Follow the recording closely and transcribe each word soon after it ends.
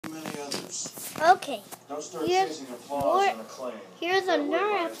Chips. Okay. Don't start Here's chasing applause and acclaim. Here's That way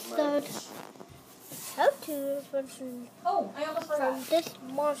another life episode. matters. How to from Oh, I almost forgot. this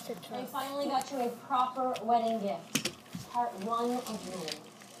monster I truck. finally got you a proper wedding gift. Part 1 of June.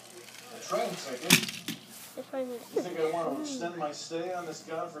 A train ticket? If I need You think I want to extend my stay on this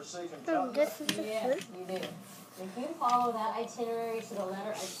godforsaken continent? this is the Yes, first. you do. If you follow that itinerary to the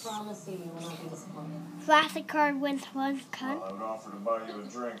letter, I promise you, you will not be disappointed. Plastic card wins one Well, cunt. I would offer to buy you a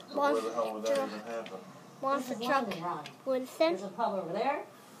drink, but where the hell would that even happen? Monster This is truck London, Ron. wins There's a pub over there.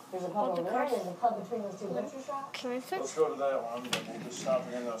 There's a pub Monte over there. Carlo. There's a pub between those two butcher shops. cancer. Let's go to that one, but we'll be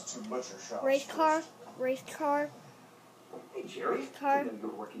stopping in those two butcher shops. Race car. Hey, Jerry. Car. You're going to go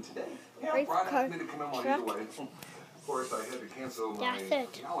to working today? Race Yeah, Brian car. asked me to come in while Truck. he's away. Of course, I had to cancel my That's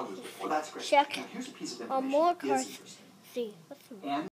it. geologist. Well, that's great. Check. Now, here's a piece of More information. cars. It's interesting. See. What's the And